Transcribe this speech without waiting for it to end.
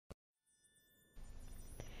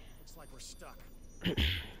Looks like we're stuck.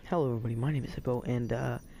 Hello everybody, my name is Hippo, and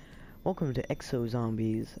welcome to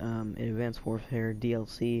Exo-Zombies, in Advanced Warfare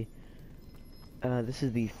DLC. This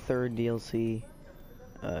is the third DLC,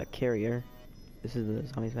 carrier. This is the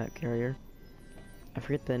Zombies map carrier. I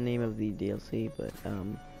forget the name of the DLC, but,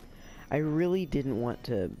 I really didn't want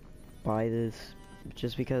to buy this,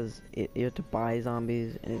 just because you have to buy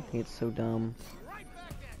zombies, and I think it's so dumb.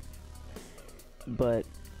 But,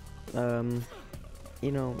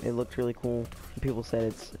 you know, it looked really cool. People said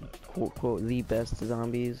it's quote quote the best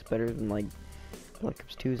zombies, better than like Black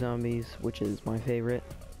Ops 2 zombies, which is my favorite,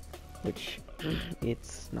 which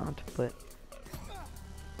it's not, but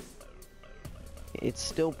it's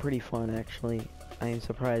still pretty fun actually. I am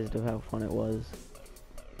surprised of how fun it was.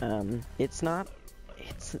 It's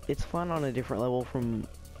fun on a different level from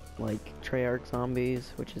like Treyarch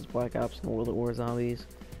zombies, which is Black Ops and World at War zombies.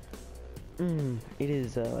 It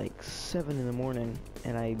is like 7 in the morning,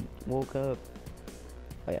 and I woke up.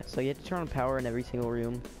 Oh yeah, so you have to turn on power in every single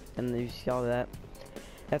room, and you see all that.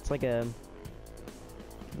 That's like a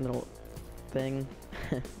little thing.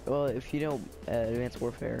 Well, if you know Advanced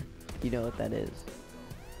Warfare, you know what that is.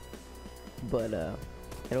 But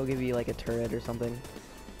it'll give you like a turret or something.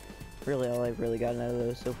 Really, all I've really gotten out of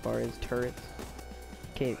those so far is turrets.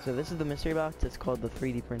 Okay, so this is the mystery box. It's called the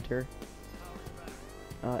 3D printer.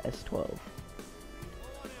 S12.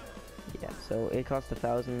 Yeah, so it costs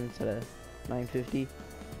 1,000 instead of 950,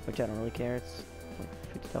 which I don't really care. It's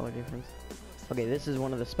like $50 difference. Okay, this is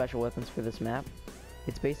one of the special weapons for this map.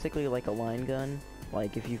 It's basically like a line gun.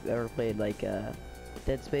 Like if you've ever played like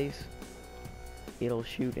Dead Space, it'll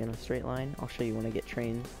shoot in a straight line. I'll show you when I get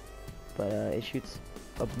trains, but it shoots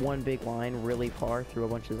one big line really far through a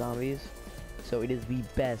bunch of zombies. So it is the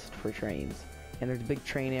best for trains. And there's a big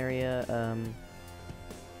train area.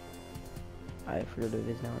 I forget what it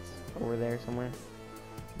is now. It's over there somewhere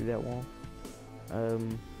through that wall.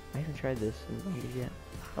 I haven't tried this in zombies yet.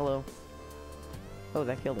 Hello. Oh,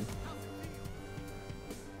 that killed him.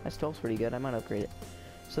 S12's pretty good. I might upgrade it.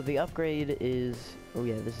 So the upgrade is... Oh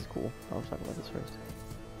yeah, this is cool. I'll talk about this first.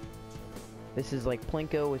 This is like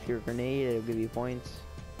Plinko with your grenade. It'll give you points.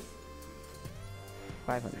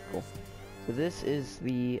 500. Cool. So this is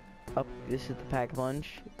the This is the pack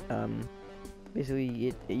punch.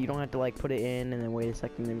 Basically, you don't have to like put it in and then wait a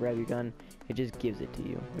second and then grab your gun. It just gives it to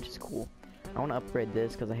you, which is cool. I want to upgrade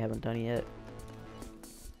this because I haven't done it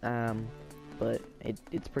yet. But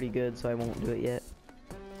it's pretty good, so I won't do it yet.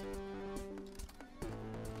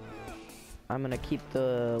 I'm gonna keep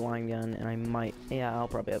the line gun, and I might, yeah, I'll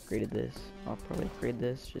probably upgrade this. I'll probably upgrade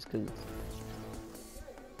this just because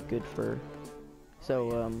it's good for.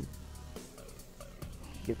 So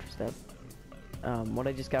gift step. What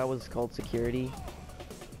I just got was called security.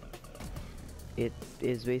 It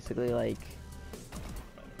is basically like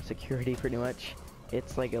security pretty much.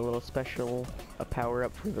 It's like a little special, a power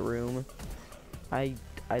up for the room. I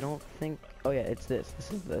don't think, oh yeah, it's this.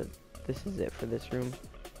 This is it for this room.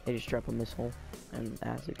 They just drop a missile and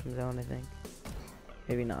acid comes out, I think.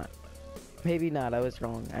 Maybe not. Maybe not, I was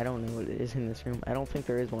wrong. I don't know what it is in this room. I don't think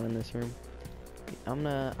there is one in this room. I'm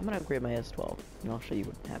gonna upgrade my S12 and I'll show you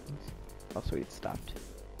what happens. Oh, sweet, it stopped.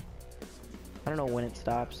 I don't know when it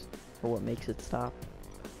stops or what makes it stop.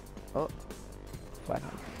 Oh, 500.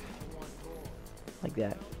 Like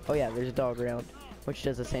that. Oh yeah, there's a dog round, which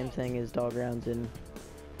does the same thing as dog rounds in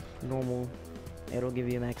normal. It'll give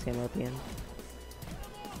you a max ammo at the end.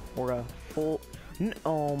 Or a full...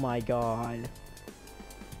 Oh my god.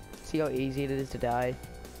 See how easy it is to die?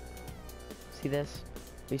 See this?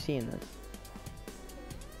 Are you seeing this?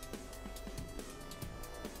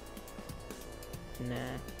 Nah,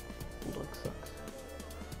 look sucks.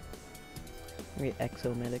 Let me get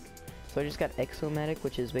Exo-Medic. So I just got Exo-Medic,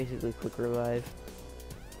 which is basically quick revive.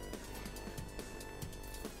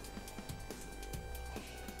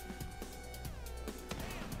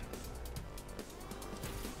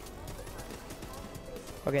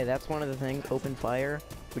 Okay, that's one of the things. Open fire,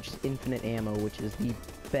 which is infinite ammo, which is the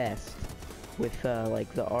best. With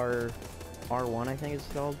like the R1, I think it's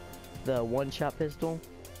called, the one-shot pistol.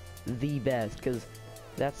 The best, because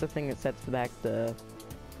that's the thing that sets back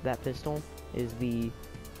that pistol is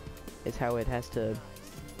how it has to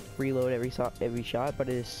reload every shot, but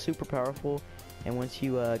it is super powerful, and once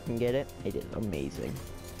you can get it, it is amazing.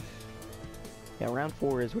 Yeah, round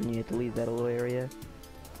 4 is when you have to leave that little area.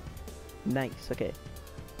 Nice. Okay,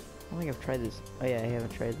 I don't think I've tried this. Oh yeah, I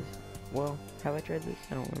haven't tried this. Well, have I tried this?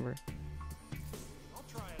 I don't remember. I'll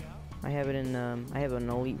try it out. I have it in I have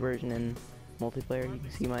an elite version in multiplayer. You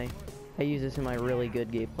can see I use this in my really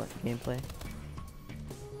good gameplay.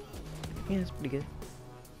 Yeah, it's pretty good.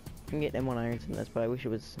 can get M1 irons in this, but I wish it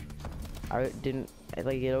was. I didn't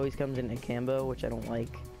like it. Always comes in a combo, which I don't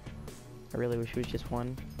like. I really wish it was just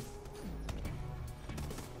one.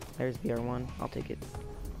 There's the R1. I'll take it.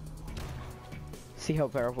 See how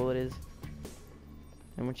powerful it is.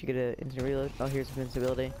 And once you get an instant reload, oh, here's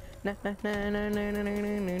invincibility.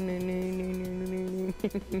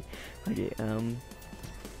 Okay,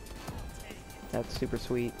 that's super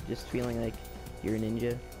sweet. Just feeling like you're a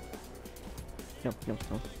ninja. No.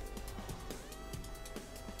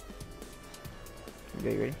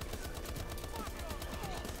 Okay, you ready?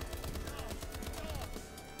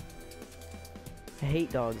 I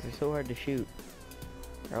hate dogs. They're so hard to shoot.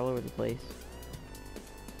 They're all over the place.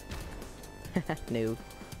 No.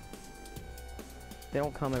 They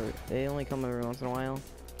don't come every. They only come every once in a while,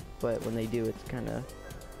 but when they do, it's kind of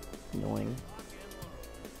annoying.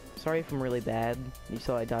 Sorry if I'm really bad. You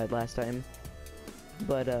saw I died last time,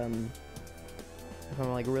 but if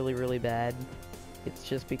I'm like really bad, it's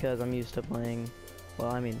just because I'm used to playing.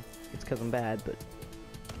 Well, I mean, it's because I'm bad, but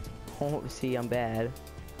oh, see, I'm bad.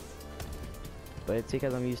 But it's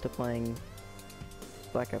because I'm used to playing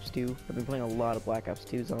Black Ops 2. I've been playing a lot of Black Ops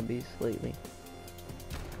 2 zombies lately.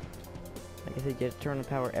 Like I said, you have to turn on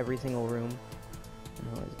power every single room.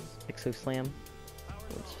 Exo Slam,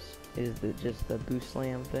 which is just the boost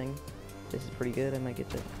slam thing. This is pretty good. I might get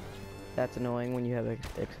that. That's annoying when you have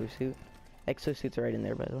Exo Suit. Exo Suits are right in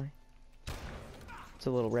there, by the way. It's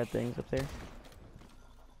the little red things up there.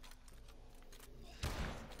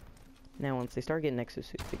 Now, once they start getting Exo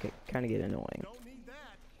Suits, they kind of get annoying.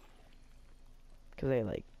 Because they,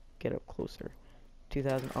 like, get up closer.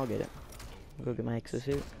 2,000, I'll get it. I'll go get my Exo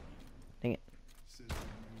Suit. Dang it.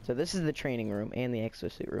 So this is the training room and the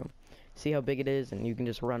Exo Suit room. See how big it is, and you can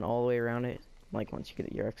just run all the way around it. Like, once you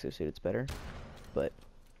get your Exo Suit, it's better. But,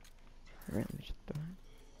 alright, let me just throw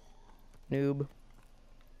that. Noob.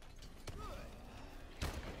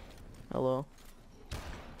 Hello.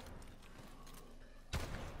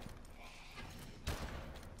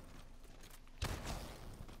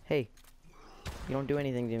 Hey. You don't do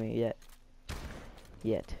anything to me yet.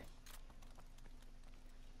 Yet.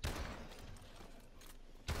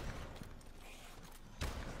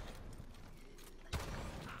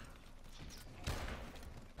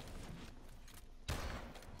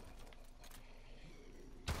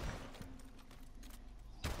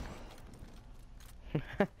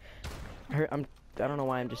 I don't know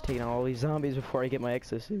why I'm just taking out all these zombies before I get my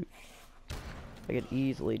exosuit. I could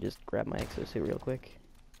easily just grab my exosuit real quick.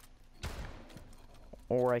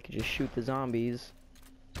 Or I could just shoot the zombies.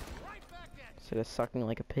 Instead of sucking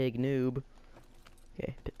like a pig noob.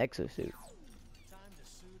 Okay, exosuit.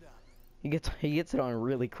 He gets it on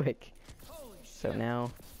really quick. So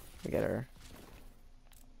now we got our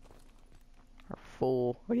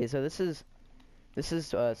full. Okay, so this is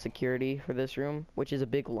security for this room, which is a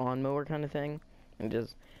big lawnmower kind of thing, and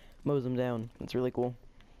just mows them down. It's really cool.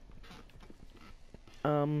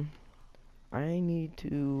 I need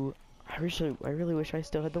to. I really wish I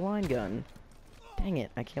still had the line gun. Dang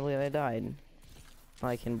it! I can't believe I died.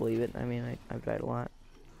 I can believe it. I mean, I've died a lot.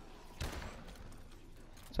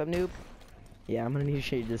 What's up, noob? Yeah, I'm gonna need to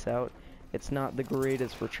shade this out. It's not the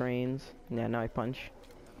greatest for trains. Yeah, now I punch.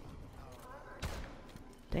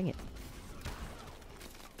 Dang it.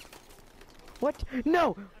 What?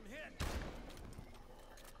 No!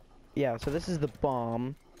 Yeah, so this is the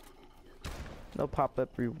bomb. They'll pop up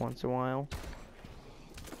every once in a while.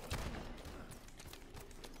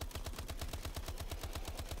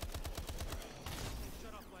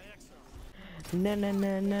 No no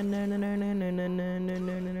no no no no no no no no no no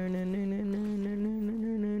no no.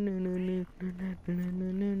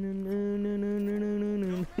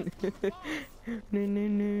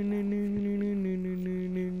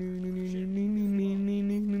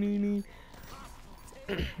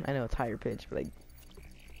 I know it's higher pitch, but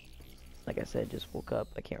like I said, just woke up.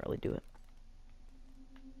 I can't really do it.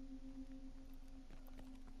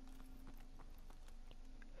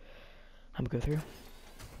 I'm gonna go through.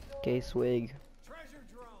 Okay, swig. Treasure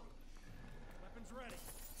drone. Weapons ready.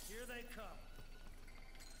 Here they come.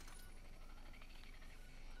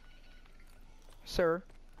 Sir.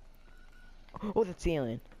 Oh, that's the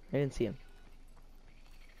alien. I didn't see him.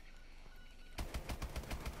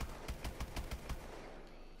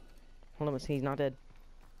 Hold on, he's not dead.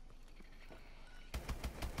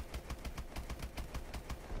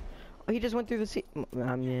 Oh, he just went through the sea.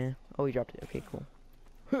 Yeah. Oh, he dropped it. Okay, cool.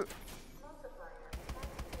 That's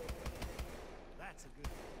a good.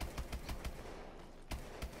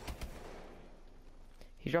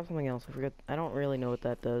 He dropped something else. I forgot. I don't really know what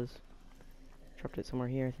that does. Dropped it somewhere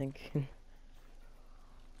here, I think.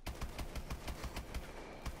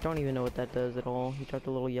 Don't even know what that does at all. He dropped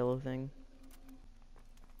a little yellow thing.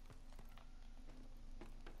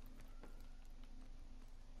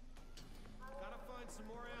 Gotta find some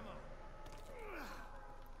more ammo.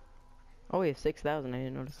 Oh, we have 6,000. I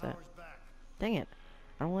didn't notice that. Power's back. Dang it.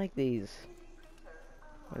 I don't like these.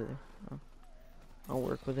 What are they? Oh. I'll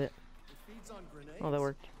work with it. It feeds on grenades. Oh, that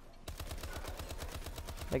worked.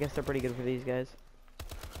 I guess they're pretty good for these guys.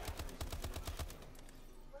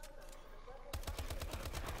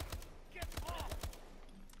 Get off.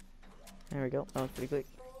 There we go. That was pretty quick.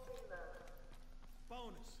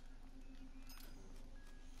 Bonus.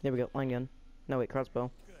 There we go. Line gun. No, wait, crossbow.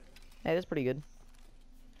 Good. Hey, that's pretty good.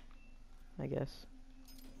 I guess.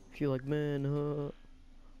 If you like, man,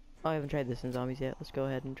 Oh, I haven't tried this in Zombies yet. Let's go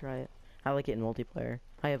ahead and try it. I like it in multiplayer.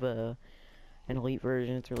 I have an elite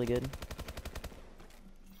version. It's really good.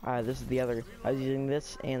 This is the other. I was using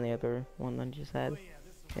this and the other one that I just had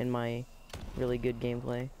in my really good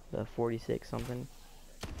gameplay. The 46 something.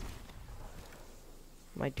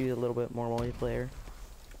 Might do a little bit more multiplayer.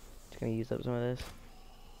 Just gonna use up some of this.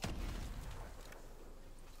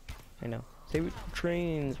 I know. Save it for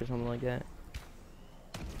trains or something like that.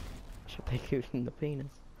 Should take it in the penis.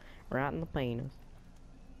 Right in the penis.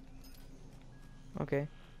 Okay.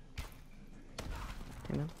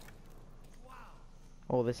 Damn it.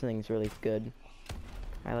 Oh, this thing's really good.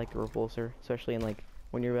 I like the repulsor, especially in like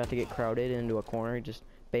when you're about to get crowded into a corner. Just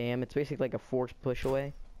bam! It's basically like a forced push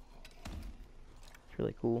away. It's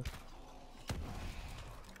really cool.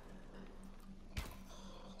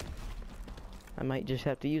 I might just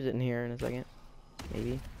have to use it in here in a second,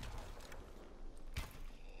 maybe.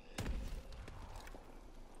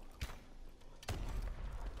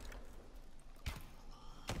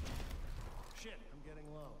 Shit, I'm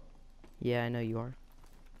getting low. Yeah, I know you are.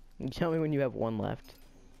 You tell me when you have one left.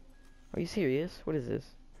 Are you serious? What is this?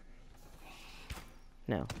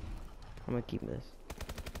 No. I'm gonna keep this.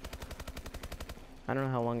 I don't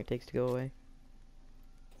know how long it takes to go away.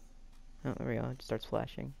 Oh, there we go. It starts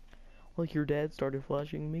flashing. Like your dad started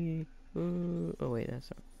flashing me. Oh wait,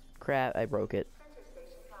 that's not... Crap, I broke it.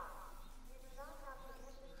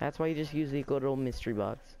 That's why you just use the good old mystery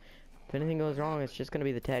box. If anything goes wrong, it's just gonna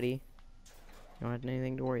be the teddy. You don't have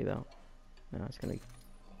anything to worry about. No, it's gonna be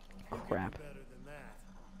crap. Better than that.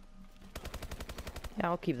 Yeah,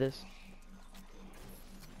 I'll keep this.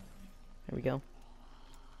 There we go.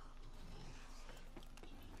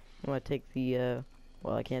 I'm gonna take the,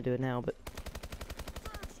 well, I can't do it now, but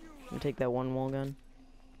I'm gonna take that one wall gun.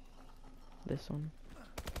 This one.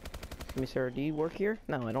 Excuse me, sir, do you work here?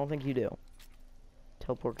 No, I don't think you do.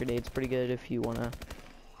 Teleport grenade's pretty good if you wanna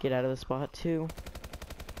get out of the spot, too.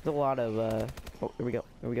 There's a lot of, oh, here we go,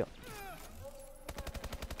 here we go.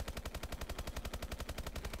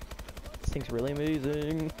 This thing's really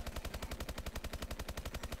amazing.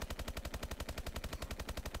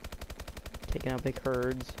 Taking out big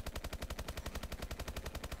herds.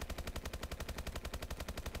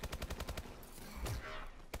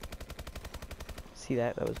 See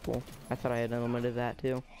that? That was cool. I thought I had unlimited that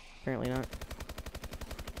too. Apparently not.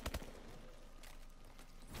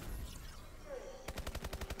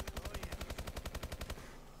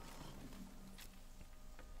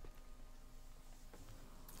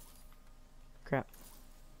 Crap.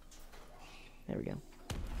 There we go.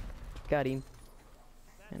 Got him.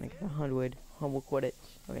 And I got 100 humble credits.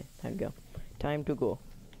 Okay, time to go. Time to go.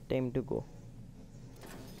 Time to go.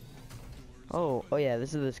 Oh yeah,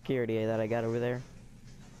 this is the security that I got over there.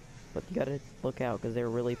 But you gotta look out, because they're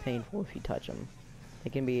really painful if you touch them. They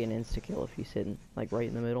can be an insta-kill if you sit in, like, right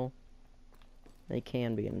in the middle. They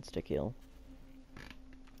can be an insta-kill.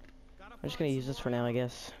 I'm just gonna use this for now, I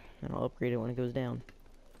guess. And I'll upgrade it when it goes down.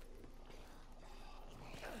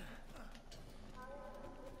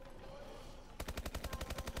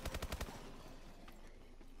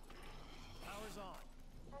 Power's on.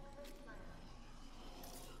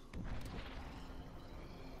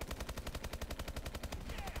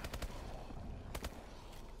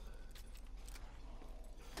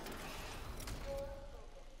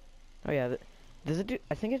 Oh yeah, does it do,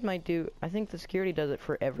 I think it might do, I think the security does it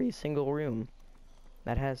for every single room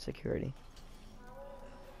that has security.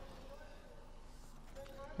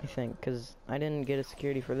 I think, because I didn't get a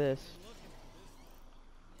security for this.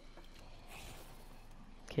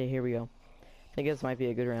 Okay, here we go. I think this might be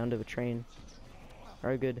a good round of a train. Or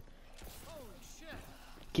a good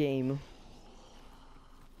game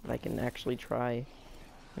that I can actually try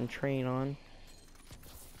and train on.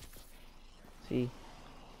 See.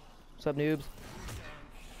 What's up, noobs?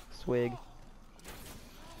 Swig.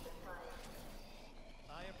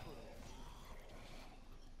 I approve.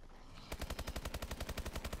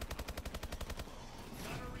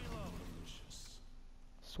 Gotta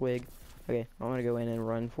swig. Okay, I'm gonna go in and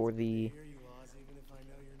run for the Hear you, Oz, even if I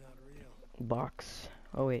know you're not real. box.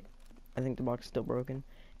 Oh wait, I think the box is still broken.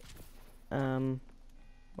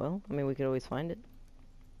 Well, I mean, we could always find it,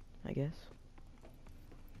 I guess.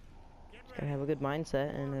 Get Just gotta ready. have a good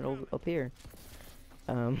mindset and it'll appear.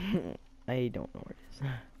 I don't know where it is.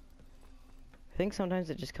 I think sometimes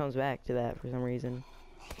it just comes back to that for some reason.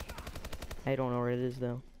 I don't know where it is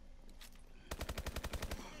though.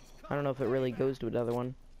 I don't know if it really goes to another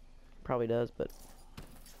one. Probably does, but...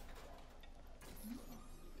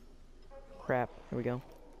 Crap, here we go.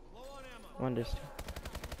 Low on ammo. One just...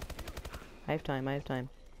 I have time, I have time.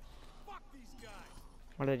 Fuck these guys.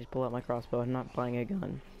 Why did I just pull out my crossbow? I'm not buying a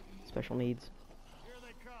gun. Special needs. Here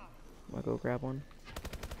they come. I'm gonna go grab one.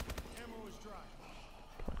 Ammo is dry.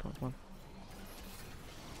 Come on, come on, come on.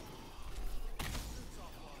 Shoots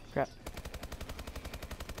offline. Crap.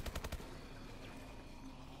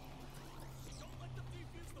 Don't let them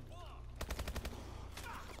defuse the bomb.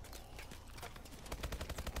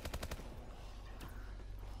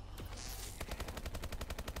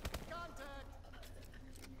 Contact.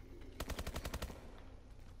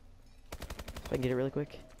 If I can get it really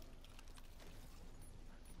quick.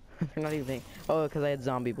 They're not even... Oh, because I had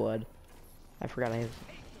zombie blood. I forgot I have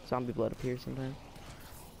zombie blood up here sometimes.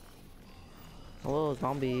 Hello,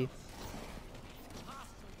 zombie.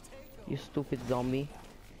 You stupid zombie.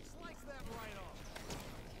 Slice that right off.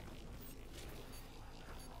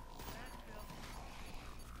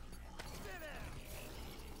 Sit down.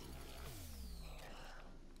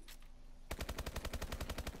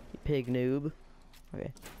 You pig noob.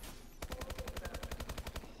 Okay.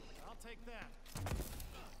 I'll take that.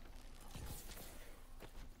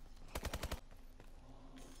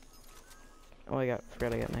 Oh,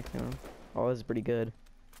 forgot I got next ammo. Oh, this is pretty good.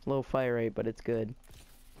 Low fire rate, but it's good.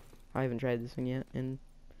 I haven't tried this one yet, and...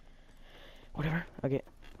 Whatever. Okay.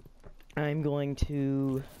 I'm going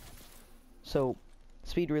to... So,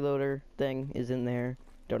 speed reloader thing is in there.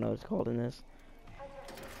 Don't know what it's called in this.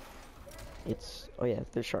 It's... Oh yeah,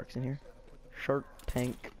 there's sharks in here. Shark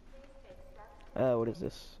tank. What is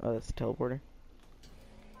this? Oh, that's the teleporter.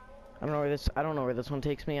 I don't know where this one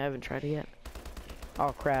takes me. I haven't tried it yet.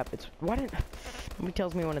 Oh crap, it's... Why didn't... Nobody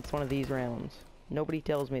tells me when it's one of these rounds. Nobody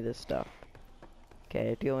tells me this stuff. Okay, I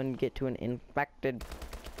have to go and get to an infected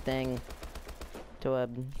thing. To a...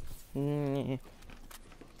 Oh,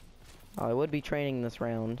 I would be training this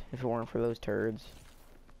round if it weren't for those turds.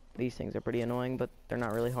 These things are pretty annoying, but they're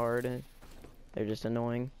not really hard. They're just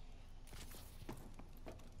annoying.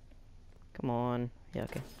 Come on. Yeah,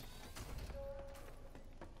 okay.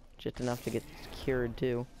 Just enough to get cured,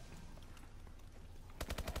 too.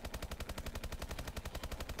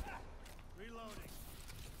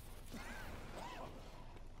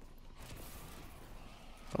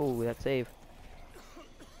 Oh, that save.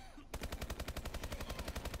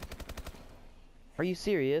 Are you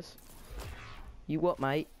serious? You what,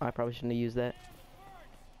 mate? I probably shouldn't have used that.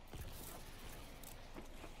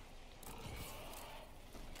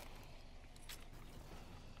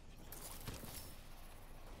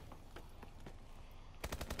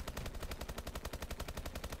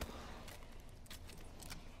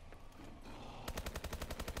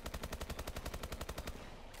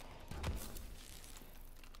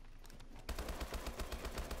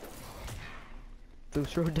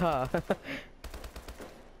 Da.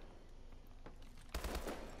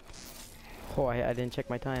 Oh, I didn't check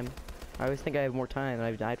my time. I always think I have more time, and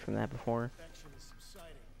I've died from that before.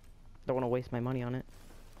 Don't want to waste my money on it.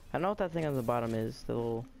 I don't know what that thing on the bottom is. The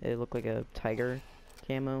little... It looked like a tiger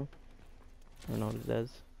camo. I don't know what it does.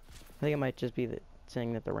 I think it might just be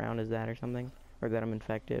saying that the round is that or something. Or that I'm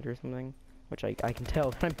infected or something. Which I can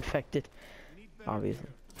tell that I'm infected. Obviously.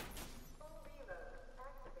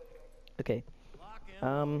 Okay.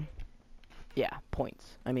 Yeah,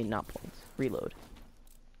 points. I mean, not points. Reload.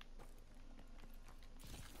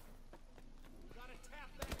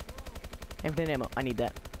 Infinite ammo. I need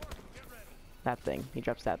that. That thing. He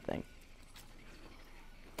drops that thing.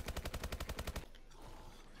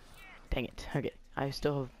 Dang it. Okay. I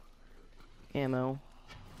still have ammo.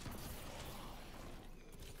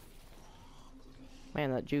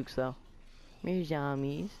 Man, that jukes though. Me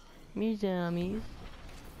zombies. Me zombies.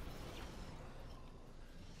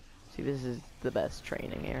 See, this is the best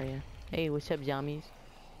training area. Hey, what's up, zombies?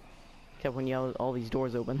 Except when all these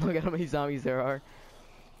doors open. Look at how many zombies there are.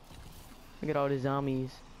 Look at all the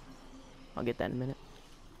zombies. I'll get that in a minute.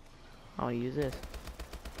 I want to use this.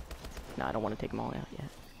 No, I don't want to take them all out yet.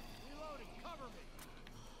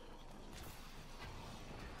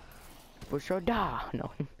 Push or die. No.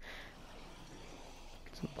 Get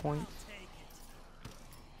some points.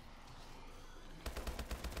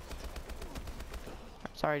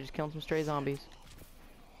 Sorry, just killing some stray zombies.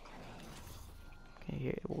 Okay,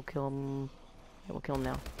 here, we'll kill him. Yeah, we'll kill him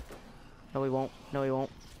now. No, we won't. No, we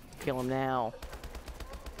won't. Kill him now.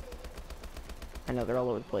 I know, they're all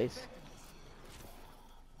over the place.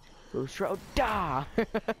 Boostro, da!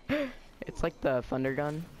 It's like the thunder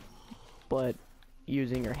gun, but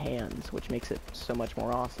using your hands, which makes it so much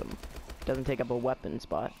more awesome. Doesn't take up a weapon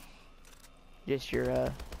spot. Just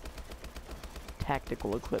your,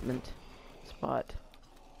 tactical equipment spot.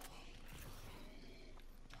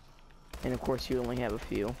 And of course you only have a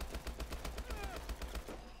few.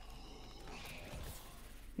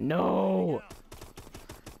 No!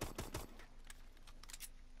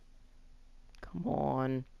 Come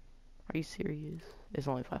on. Are you serious? It's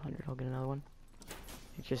only 500. I'll get another one.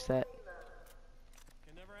 It's just that.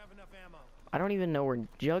 Can never have enough ammo. I don't even know where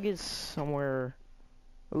Jug is. Somewhere.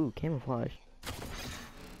 Ooh, camouflage.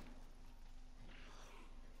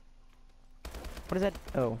 What is that?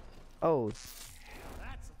 Oh. Oh.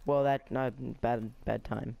 Well, that not bad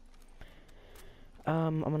time.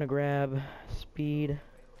 I'm gonna grab speed,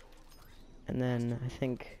 and then I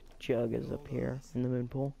think Jug is up here in the moon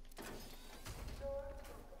pool.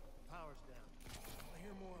 Power's down. I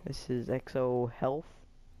hear more. This is Exo Health.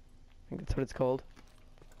 I think that's what it's called.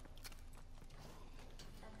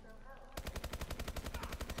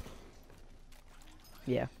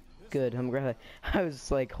 Yeah, good. I'm glad. I was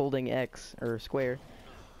like holding X or square.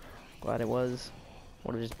 Glad it was.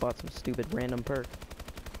 Would have just bought some stupid random perk,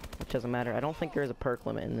 which doesn't matter. I don't think there is a perk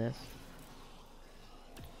limit in this.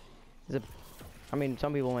 I mean,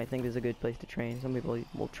 some people might think this is a good place to train. Some people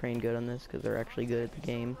will train good on this because they're actually good at the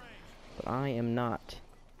game. But I am not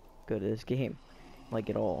good at this game, like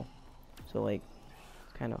at all. So like,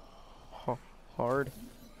 it's kind of hard.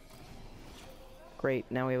 Great,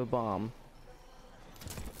 now we have a bomb.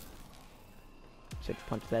 Should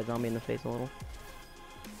punch that zombie in the face a little.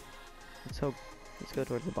 Let's go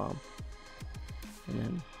towards the bomb. And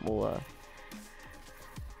then we'll,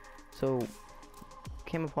 so,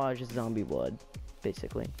 camouflage is zombie blood,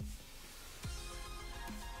 basically.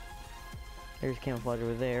 There's camouflage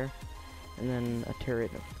over there. And then a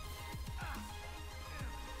turret.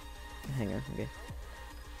 A hanger, okay.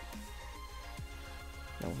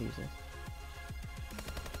 No, we'll use this.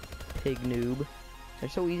 Pig noob. They're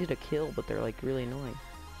so easy to kill, but they're like really annoying.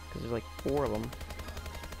 Because there's like 4 of them.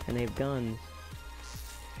 And they have guns.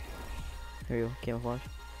 There we go, camouflage.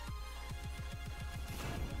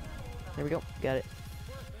 There we go, got it.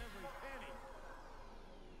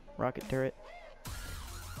 Rocket turret.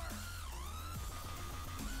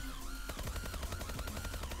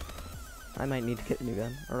 I might need to get a new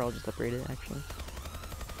gun, or I'll just upgrade it actually.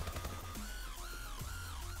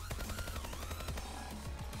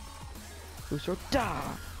 Booster, da!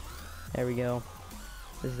 There we go.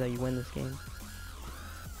 This is how you win this game.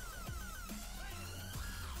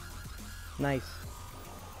 Nice.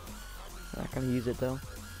 I'm not gonna use it though.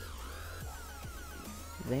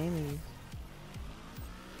 Zammies.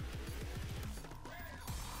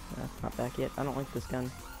 That's not back yet. I don't like this gun.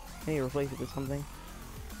 I need to replace it with something.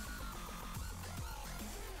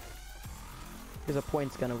 There's a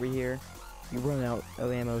points gun over here. You run out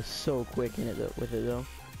of ammo so quick in it though, with it though.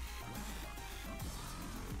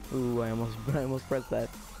 Ooh, I almost pressed that.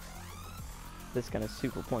 This gun is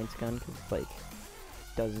super points gun because it's like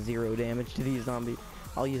does 0 damage to these zombies.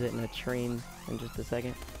 I'll use it in a train in just a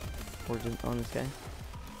second. Or just on this guy. I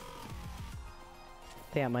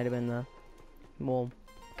think that might have been the, well,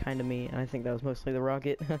 kind of me, and I think that was mostly the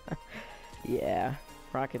rocket. Yeah,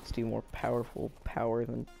 rockets do more powerful power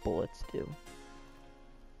than bullets do.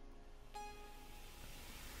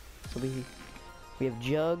 So we have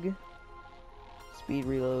Jug, speed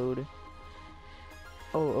reload.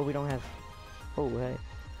 Oh, we don't have. Oh, hey.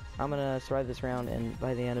 I'm gonna survive this round, and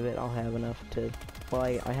by the end of it, I'll have enough to. Well,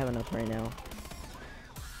 I have enough right now.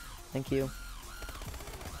 Thank you.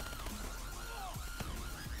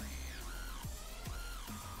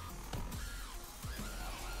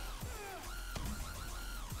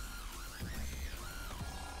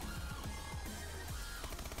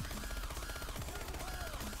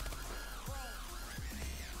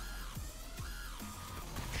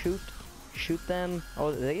 Shoot them.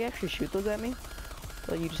 Oh, did they actually shoot those at me? I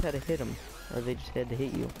thought you just had to hit them, or they just had to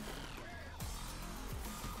hit you.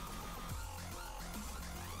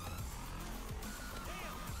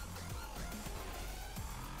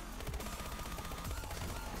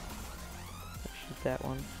 Shoot that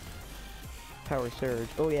one. Power surge.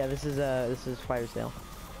 Oh yeah, this is fire sale.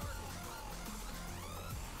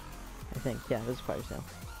 I think, yeah, this is fire sale.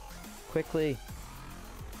 Quickly.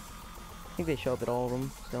 I think they show up at all of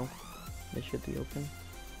them, so they should be open.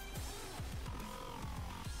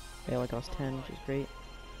 They only cost 10, which is great.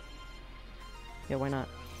 Yeah, why not?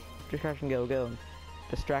 Distraction, go, go.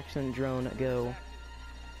 Distraction, drone, go.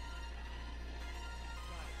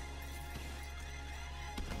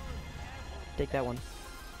 Take that one.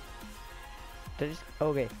 Did I just...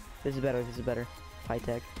 Okay, this is better, this is better. High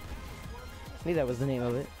tech. I knew that was the name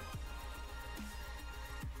of it.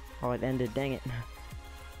 Oh, it ended, dang it.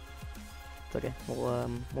 It's okay,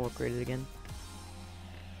 we'll upgrade it again.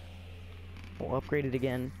 We'll upgrade it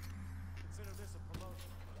again.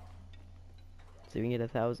 See if we can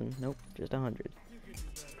get 1,000. Nope, just 100.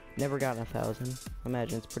 Never got 1,000.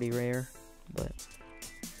 Imagine it's pretty rare, but...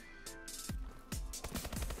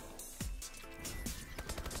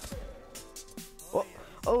 Oh,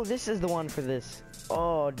 oh, this is the one for this.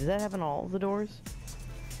 Oh, does that happen on all of the doors?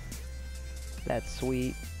 That's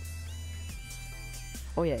sweet.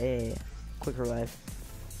 Oh yeah, yeah. Quick revive.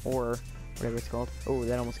 Or whatever it's called. Oh,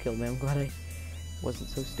 that almost killed me. I'm glad I wasn't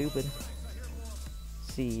so stupid.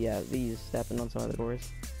 See, yeah, these happen on some of the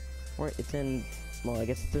doors. Or it's in, well, I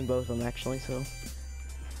guess it's in both of them actually, so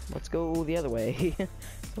let's go the other way. So I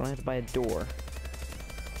don't have to buy a door.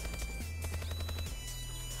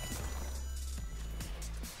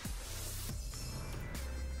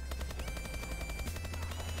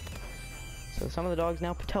 So some of the dogs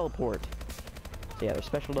now teleport. So yeah, they're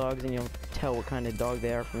special dogs, and you'll tell what kind of dog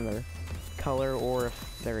they are from their color, or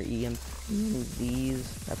if they're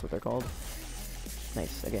EMZs, that's what they're called.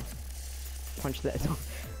 Nice, okay. Punch that.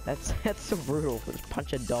 That's so brutal. Just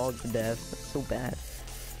punch a dog to death. That's so bad.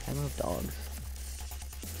 I love dogs.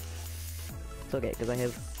 It's okay, because I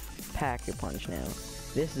have Pack-a-Punch now.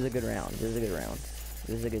 This is a good round. This is a good round.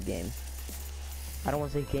 This is a good game. I don't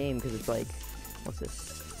want to say game, because it's like... What's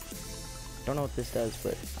this? Don't know what this does,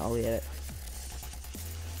 but I'll get it.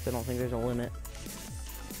 I don't think there's a limit.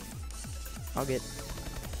 I'll get...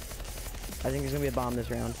 I think there's going to be a bomb this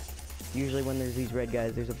round. Usually when there's these red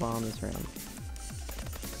guys, there's a bomb this round.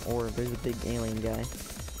 Or there's a big alien guy.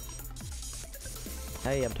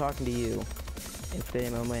 Hey, I'm talking to you. If they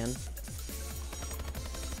am a man.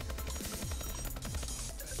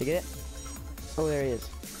 Did you get it? Oh, there he is.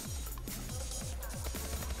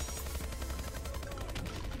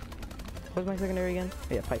 What's my secondary again?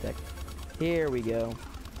 Oh, yeah, Pytech. Here we go.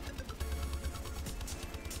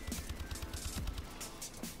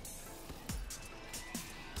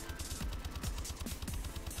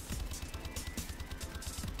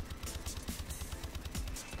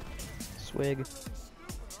 Swig.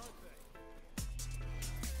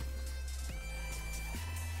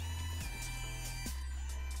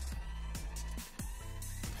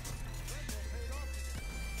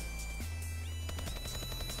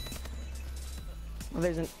 Well,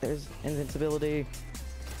 there's invincibility.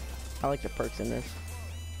 I like the perks in this.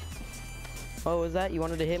 Oh, was that? You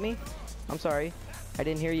wanted to hit me? I'm sorry. I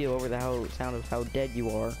didn't hear you over the sound of how dead you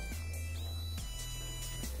are.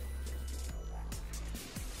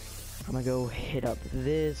 I'm gonna go hit up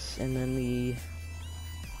this, and then the...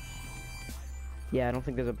 Yeah, I don't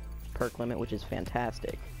think there's a perk limit, which is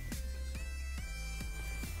fantastic.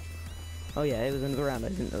 Oh yeah, it was in the round, I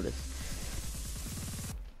didn't notice.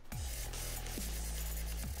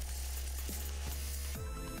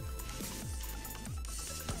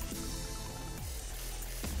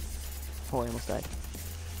 Oh, I almost died.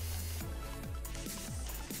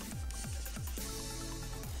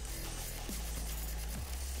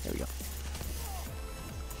 There we go.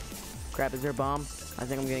 Crap, is there a bomb? I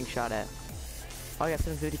think I'm getting shot at. Oh, I got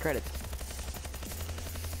 750 credits.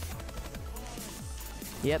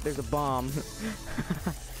 Yep, there's a bomb.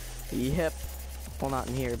 Yep. Well, not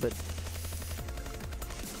in here, but...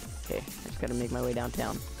 Okay, I just gotta make my way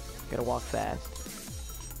downtown. Gotta walk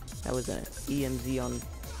fast. That was an EMZ on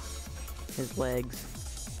his legs.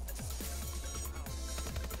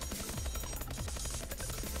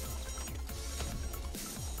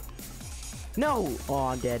 No! Oh,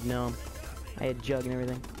 I'm dead. No. I had jug and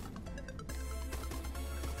everything.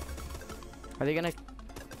 Are they gonna...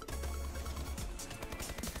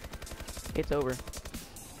 It's over.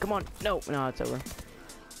 Come on. No. No, it's over.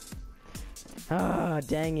 Ah,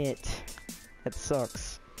 dang it. That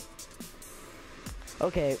sucks.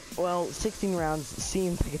 Okay, well, 16 rounds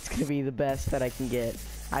seems like it's gonna be the best that I can get.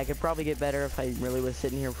 I could probably get better if I really was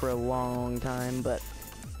sitting here for a long time, but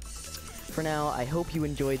for now, I hope you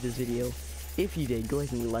enjoyed this video. If you did, go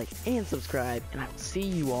ahead and like and subscribe, and I will see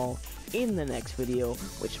you all in the next video,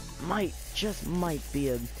 which just might be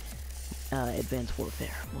a Advanced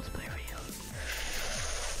Warfare multiplayer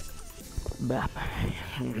video.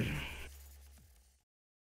 Bye.